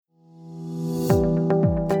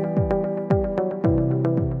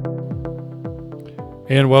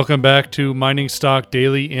And welcome back to Mining Stock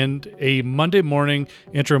Daily and a Monday morning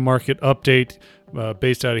intra-market update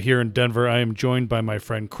based out of here in Denver. I am joined by my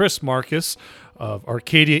friend Chris Marcus of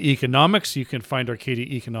Arcadia Economics. You can find Arcadia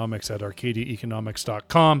Economics at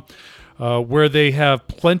arcadiaeconomics.com, where they have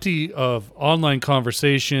plenty of online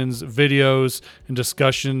conversations, videos, and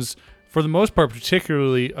discussions, for the most part,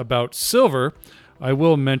 particularly about silver. I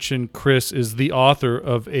will mention Chris is the author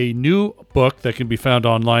of a new book that can be found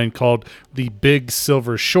online called The Big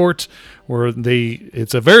Silver Short, where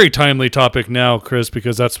it's a very timely topic now, Chris,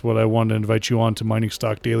 because that's what I wanted to invite you on to Mining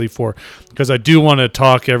Stock Daily for, because I do want to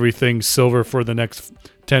talk everything silver for the next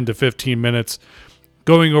 10 to 15 minutes.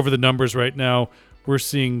 Going over the numbers right now, we're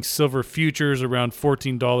seeing silver futures around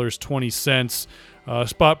 $14.20.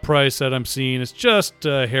 Spot price that I'm seeing is just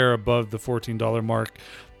a hair above the $14 mark.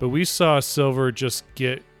 But we saw silver just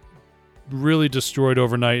get really destroyed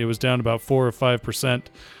overnight. It was down about 4 or 5%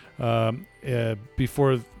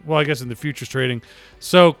 before, well, I guess in the futures trading.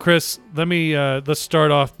 So, Chris, let's start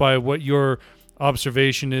off by what your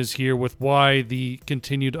observation is here with why the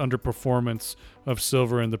continued underperformance of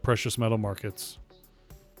silver in the precious metal markets.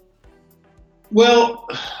 Well,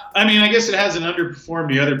 I mean, I guess it hasn't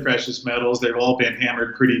underperformed the other precious metals. They've all been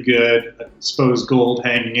hammered pretty good. I suppose gold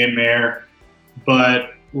hanging in there.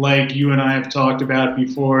 But like you and I have talked about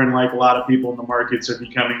before, and like a lot of people in the markets are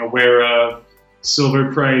becoming aware of, silver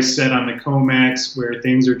price set on the COMEX, where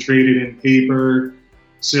things are traded in paper.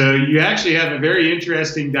 So you actually have a very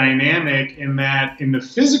interesting dynamic in that in the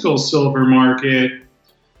physical silver market,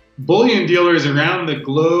 bullion dealers around the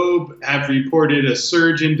globe have reported a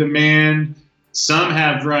surge in demand. Some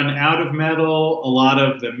have run out of metal. A lot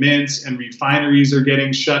of the mints and refineries are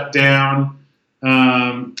getting shut down.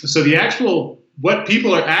 So what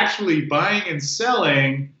people are actually buying and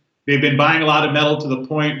selling, they've been buying a lot of metal to the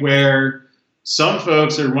point where some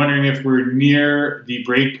folks are wondering if we're near the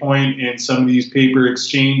break point in some of these paper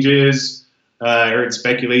exchanges, or in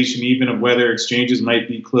speculation even of whether exchanges might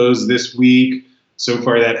be closed this week. So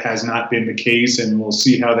far that has not been the case, and we'll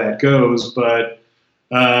see how that goes. But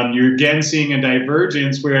you're again seeing a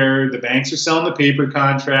divergence where the banks are selling the paper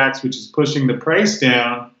contracts, which is pushing the price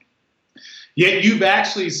down. Yet you've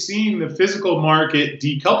actually seen the physical market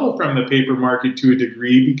decouple from the paper market to a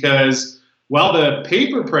degree, because while the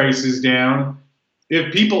paper price is down,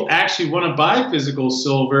 if people actually want to buy physical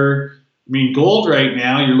silver, I mean, gold right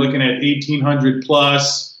now, you're looking at 1,800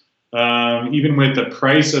 plus, even with the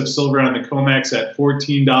price of silver on the COMEX at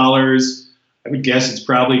 $14. I would guess it's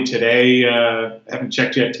probably today, I haven't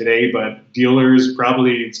checked yet today, but dealers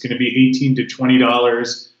probably it's going to be $18 to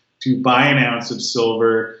 $20 to buy an ounce of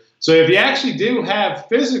silver. So if you actually do have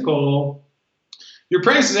physical, your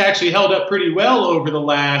price has actually held up pretty well over the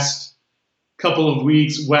last couple of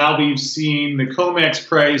weeks while we've seen the COMEX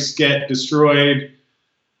price get destroyed.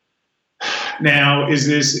 Now, is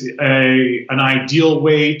this an ideal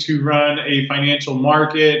way to run a financial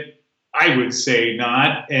market? I would say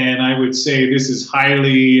not. And I would say this is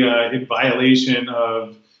highly in violation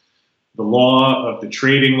of the law, of the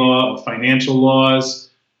trading law, of financial laws.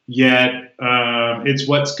 Yet it's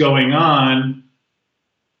what's going on.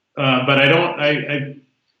 But I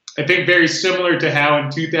think very similar to how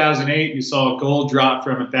in 2008 you saw gold drop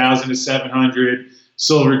from 1,000 to 700,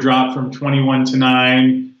 silver drop from 21 to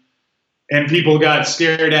 9, and people got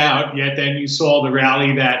scared out. Yet then you saw the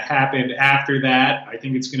rally that happened after that. I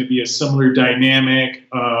think it's going to be a similar dynamic,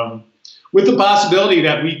 with the possibility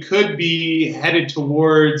that we could be headed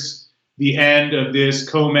towards the end of this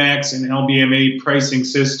COMEX and LBMA pricing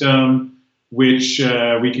system, which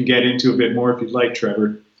we can get into a bit more if you'd like,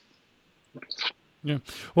 Trevor. Yeah.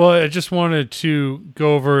 Well, I just wanted to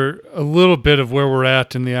go over a little bit of where we're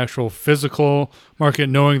at in the actual physical market,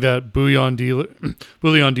 knowing that bullion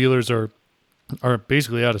dealers are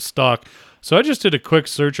basically out of stock. So I just did a quick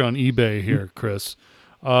search on eBay here, Chris,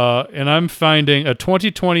 and I'm finding a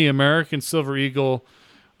 2020 American Silver Eagle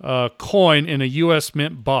coin in a U.S.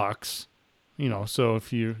 Mint box. So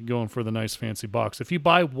if you're going for the nice fancy box, if you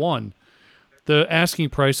buy one, the asking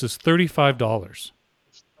price is $35.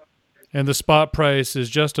 And the spot price is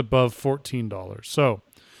just above $14. So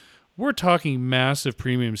we're talking massive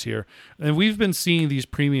premiums here. And we've been seeing these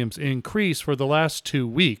premiums increase for the last 2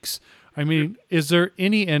 weeks. I mean, is there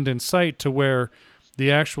any end in sight to where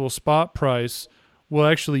the actual spot price will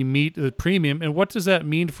actually meet the premium? And what does that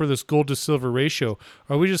mean for this gold to silver ratio?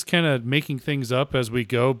 Are we just kind of making things up as we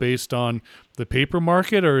go based on the paper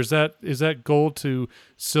market? Or is that gold to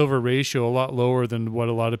silver ratio a lot lower than what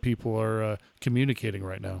a lot of people are communicating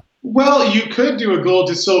right now? Well, you could do a gold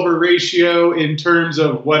to silver ratio in terms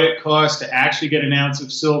of what it costs to actually get an ounce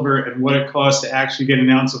of silver and what it costs to actually get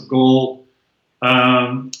an ounce of gold.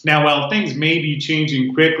 Now, while things may be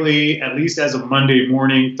changing quickly, at least as of Monday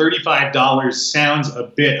morning, $35 sounds a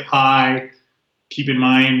bit high. Keep in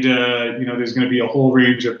mind, there's going to be a whole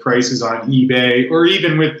range of prices on eBay or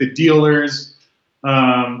even with the dealers.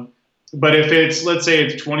 But if it's, let's say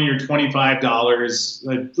it's $20 or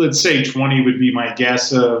 $25, let's say 20 would be my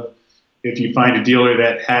guess of if you find a dealer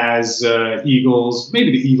that has Eagles,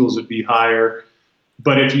 maybe the Eagles would be higher.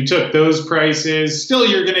 But if you took those prices, still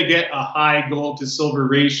you're going to get a high gold to silver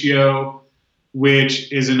ratio,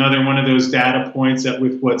 which is another one of those data points that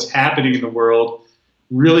with what's happening in the world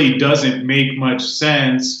really doesn't make much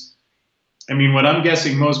sense. I mean, what I'm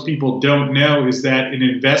guessing most people don't know is that in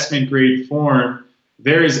investment grade form,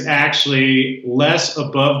 there is actually less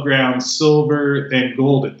above ground silver than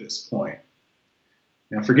gold at this point.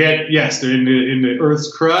 Now forget, yes, they're in the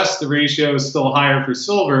Earth's crust, the ratio is still higher for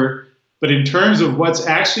silver, but in terms of what's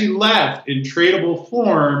actually left in tradable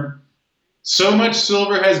form, so much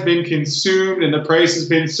silver has been consumed and the price has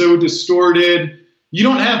been so distorted. You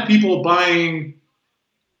don't have people buying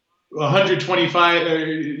 125.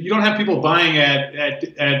 You don't have people buying at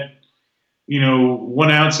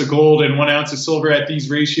 1 ounce of gold and 1 ounce of silver at these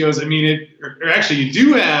ratios. I mean,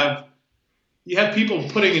 you have people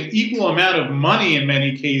putting an equal amount of money in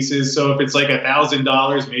many cases. So if it's like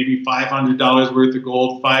 $1,000, maybe $500 worth of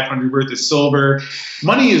gold, $500 worth of silver,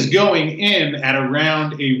 money is going in at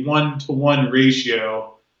around a 1-to-1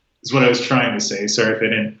 ratio, is what I was trying to say. Sorry if I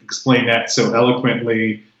didn't explain that so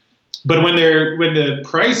eloquently. But when the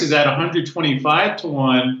price is at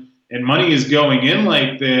 125-to-1 and money is going in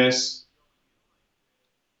like this,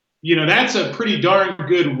 that's a pretty darn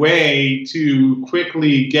good way to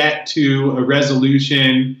quickly get to a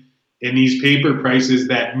resolution in these paper prices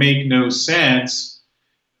that make no sense.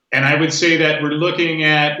 And I would say that we're looking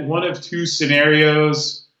at one of two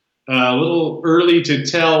scenarios, a little early to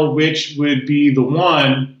tell which would be the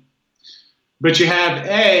one. But you have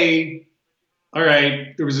all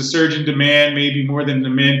right, there was a surge in demand, maybe more than the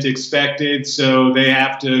mint expected, so they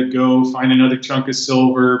have to go find another chunk of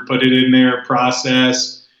silver, put it in their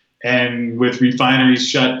process. And with refineries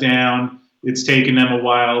shut down, it's taken them a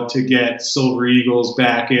while to get Silver Eagles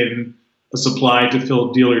back in a supply to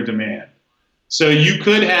fill dealer demand. So you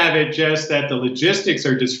could have it just that the logistics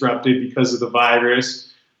are disrupted because of the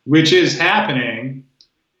virus, which is happening.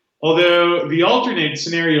 Although the alternate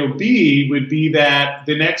scenario B would be that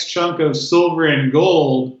the next chunk of silver and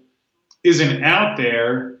gold isn't out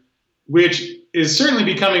there, which is certainly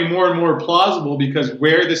becoming more and more plausible because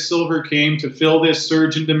where the silver came to fill this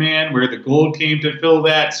surge in demand, where the gold came to fill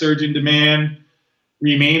that surge in demand,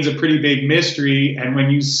 remains a pretty big mystery. And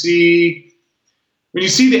when you see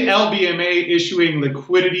the LBMA issuing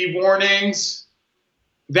liquidity warnings,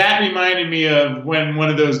 that reminded me of when one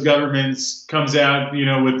of those governments comes out,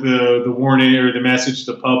 with the warning or the message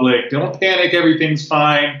to the public, don't panic, everything's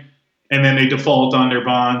fine, and then they default on their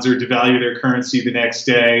bonds or devalue their currency the next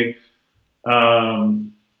day.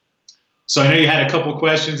 So I know you had a couple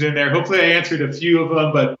questions in there. Hopefully I answered a few of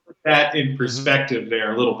them, but put that in perspective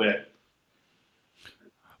there a little bit.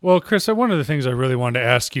 Well, Chris, one of the things I really wanted to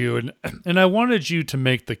ask you, and I wanted you to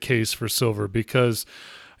make the case for silver because,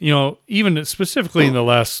 even specifically in the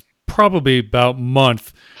last probably about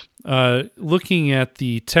month, looking at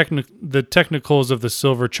the technicals of the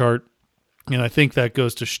silver chart, and I think that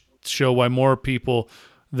goes to show why more people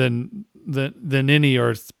than any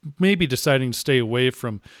are maybe deciding to stay away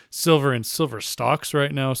from silver and silver stocks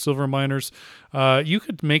right now, silver miners. You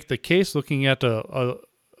could make the case looking at a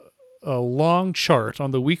long chart on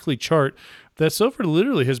the weekly chart that silver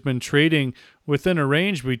literally has been trading within a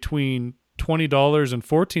range between $20 and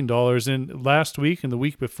 $14, and last week and the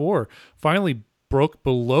week before finally broke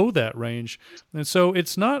below that range. And so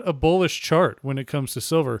it's not a bullish chart when it comes to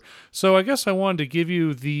silver. So I guess I wanted to give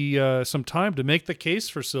you some time to make the case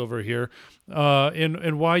for silver here,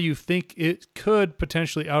 and why you think it could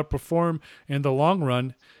potentially outperform in the long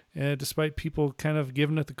run, despite people kind of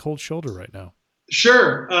giving it the cold shoulder right now.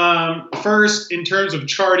 Sure. First, in terms of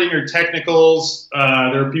charting or technicals,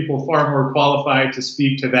 there are people far more qualified to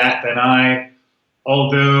speak to that than I.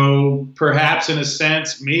 Although perhaps in a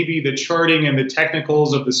sense, maybe the charting and the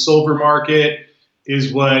technicals of the silver market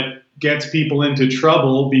is what gets people into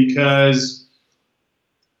trouble because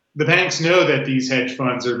the banks know that these hedge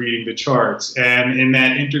funds are reading the charts. And in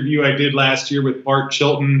that interview I did last year with Bart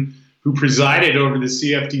Chilton, who presided over the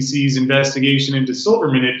CFTC's investigation into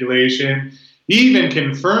silver manipulation, he even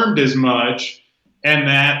confirmed as much, and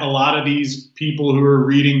that a lot of these people who are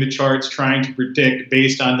reading the charts trying to predict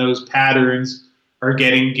based on those patterns are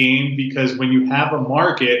getting gamed because when you have a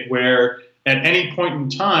market where at any point in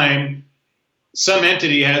time, some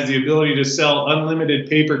entity has the ability to sell unlimited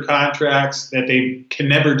paper contracts that they can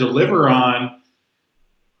never deliver on,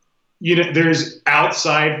 there's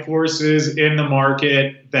outside forces in the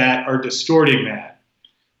market that are distorting that.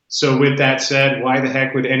 So with that said, why the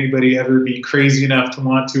heck would anybody ever be crazy enough to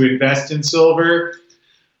want to invest in silver?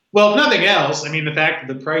 Well, if nothing else, the fact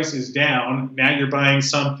that the price is down, now you're buying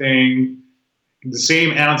something, the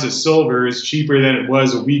same ounce of silver is cheaper than it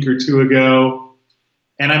was a week or two ago.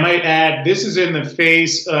 And I might add, this is in the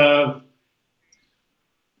face of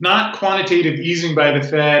not quantitative easing by the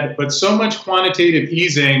Fed, but so much quantitative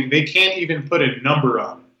easing, they can't even put a number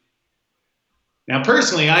on it. Now,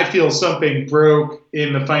 personally, I feel something broke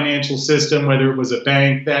in the financial system, whether it was a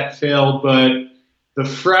bank that failed, but the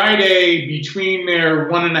Friday between their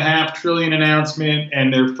 $1.5 trillion announcement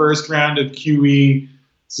and their first round of QE,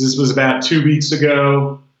 so this was about 2 weeks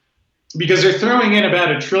ago, because they're throwing in about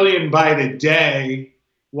 $1 trillion by the day,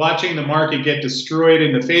 watching the market get destroyed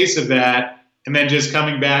in the face of that, and then just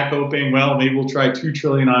coming back hoping, well, maybe we'll try $2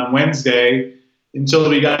 trillion on Wednesday, until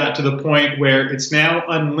we got to the point where it's now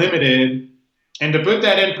unlimited. And to put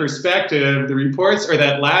that in perspective, the reports are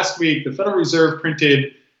that last week the Federal Reserve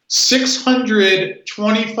printed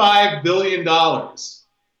 $625 billion,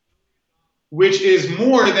 which is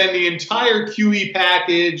more than the entire QE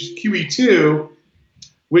package, QE2,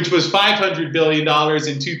 which was $500 billion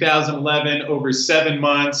in 2011 over 7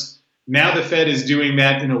 months. Now the Fed is doing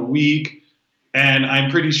that in a week. And I'm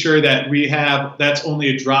pretty sure that that's only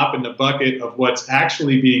a drop in the bucket of what's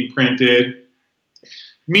actually being printed.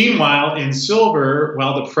 Meanwhile, in silver,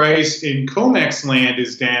 while the price in COMEX land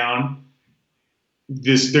is down,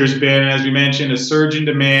 there's been, as we mentioned, a surge in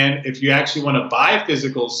demand. If you actually want to buy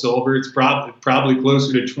physical silver, it's probably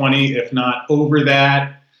closer to 20, if not over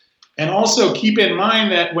that. And also keep in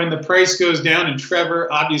mind that when the price goes down, and Trevor,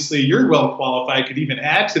 obviously you're well qualified, could even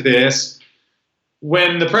add to this,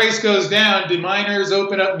 when the price goes down, do miners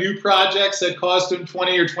open up new projects that cost them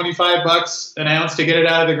 20 or 25 bucks an ounce to get it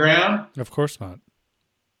out of the ground? Of course not.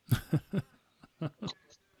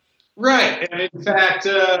 Right. And in fact,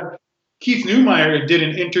 Keith Neumeyer did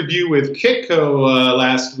an interview with Kitco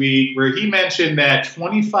last week where he mentioned that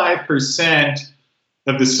 25%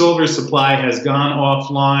 of the silver supply has gone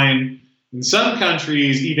offline. In some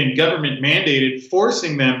countries, even government mandated,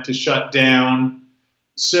 forcing them to shut down.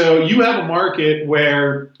 So you have a market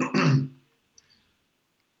where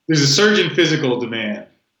there's a surge in physical demand.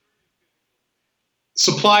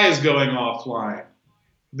 Supply is going offline.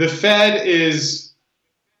 The Fed is,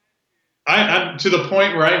 I'm to the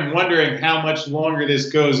point where I'm wondering how much longer this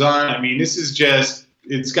goes on. This is just,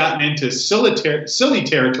 it's gotten into silly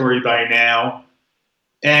territory by now.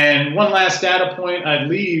 And one last data point I'd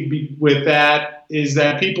leave with that is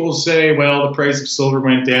that people say, well, the price of silver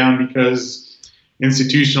went down because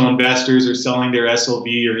institutional investors are selling their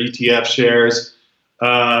SLV or ETF shares,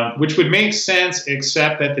 which would make sense,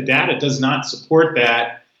 except that the data does not support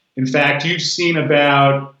that. In fact, you've seen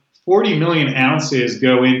about 40 million ounces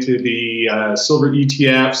go into the silver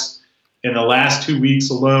ETFs in the last 2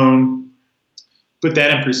 weeks alone. Put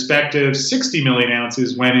that in perspective, 60 million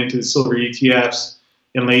ounces went into the silver ETFs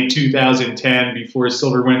in late 2010 before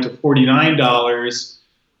silver went to $49.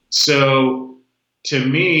 So to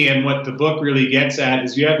me, and what the book really gets at,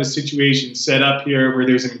 is you have a situation set up here where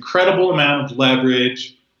there's an incredible amount of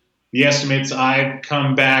leverage. The estimates I've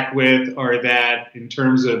come back with are that in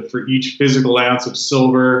terms of for each physical ounce of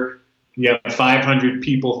silver, you have 500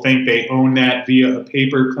 people think they own that via a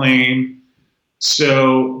paper claim.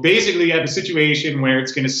 So basically you have a situation where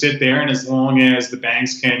it's going to sit there, and as long as the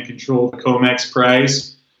banks can control the COMEX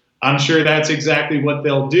price, I'm sure that's exactly what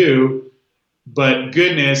they'll do. But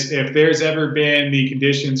goodness, if there's ever been the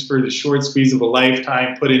conditions for the short squeeze of a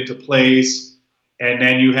lifetime put into place, and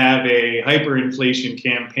then you have a hyperinflation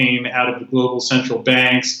campaign out of the global central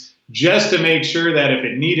banks just to make sure that if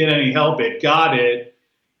it needed any help, it got it,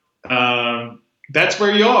 that's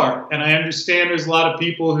where you are. And I understand there's a lot of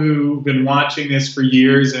people who've been watching this for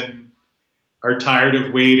years and are tired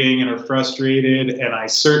of waiting and are frustrated, and I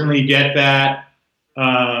certainly get that.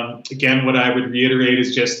 Again, what I would reiterate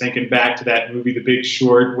is just thinking back to that movie, The Big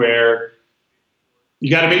Short, where you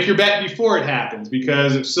got to make your bet before it happens,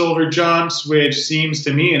 because if silver jumps, which seems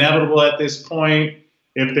to me inevitable at this point,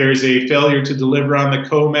 if there's a failure to deliver on the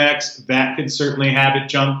COMEX, that could certainly have it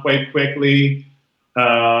jump quite quickly.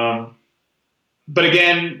 But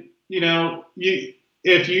again,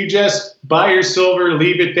 if you just buy your silver,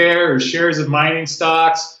 leave it there, or shares of mining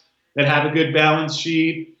stocks that have a good balance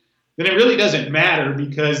sheet, then it really doesn't matter,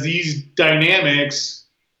 because these dynamics,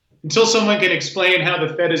 until someone can explain how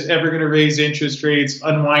the Fed is ever going to raise interest rates,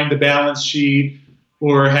 unwind the balance sheet,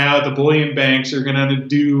 or how the bullion banks are going to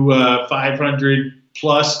do 500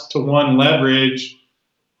 plus to 1 leverage.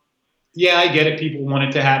 Yeah, I get it. People want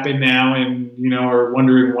it to happen now and, are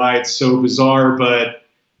wondering why it's so bizarre. But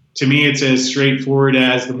to me, it's as straightforward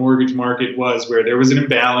as the mortgage market was, where there was an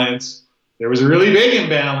imbalance. There was a really big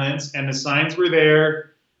imbalance, and the signs were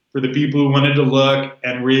there for the people who wanted to look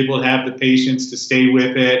and were able to have the patience to stay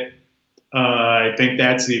with it. I think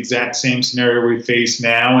that's the exact same scenario we face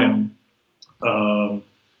now. And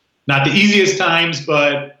not the easiest times,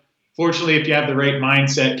 but fortunately, if you have the right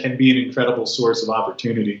mindset, can be an incredible source of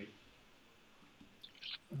opportunity.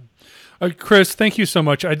 Chris, thank you so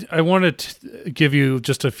much. I wanted to give you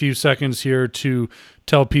just a few seconds here to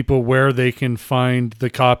tell people where they can find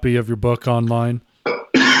the copy of your book online.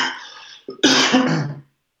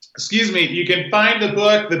 Excuse me. You can find the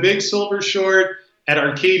book, The Big Silver Short, at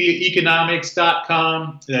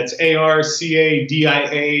arcadiaeconomics.com. That's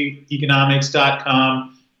ARCADIA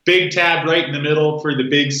economics.com. Big tab right in the middle for The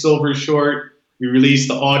Big Silver Short. We released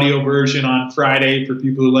the audio version on Friday for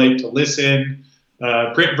people who like to listen.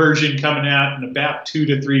 Print version coming out in about 2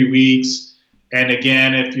 to 3 weeks. And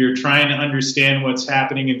again, if you're trying to understand what's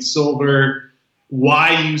happening in silver,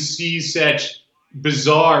 why you see such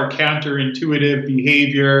bizarre counterintuitive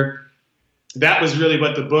behavior, that was really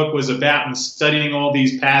what the book was about, and studying all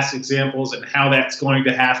these past examples and how that's going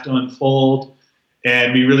to have to unfold.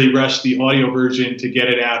 And we really rushed the audio version to get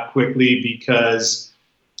it out quickly because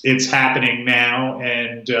it's happening now.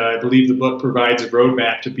 And I believe the book provides a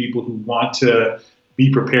roadmap to people who want to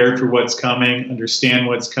be prepared for what's coming, understand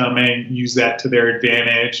what's coming, use that to their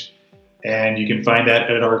advantage. And you can find that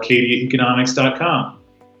at arcadiaeconomics.com.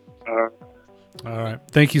 All right.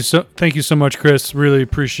 Thank you so much, Chris. Really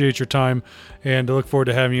appreciate your time, and I look forward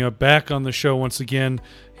to having you back on the show once again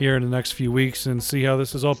here in the next few weeks and see how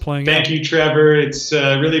this is all playing out. Thank you, Trevor. It's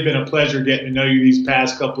really been a pleasure getting to know you these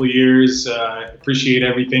past couple of years. I appreciate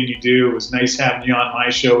everything you do. It was nice having you on my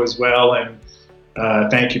show as well, and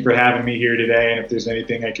thank you for having me here today. And if there's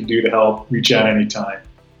anything I can do to help, reach out anytime.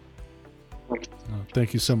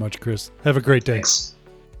 Thank you so much, Chris. Have a great day. Thanks.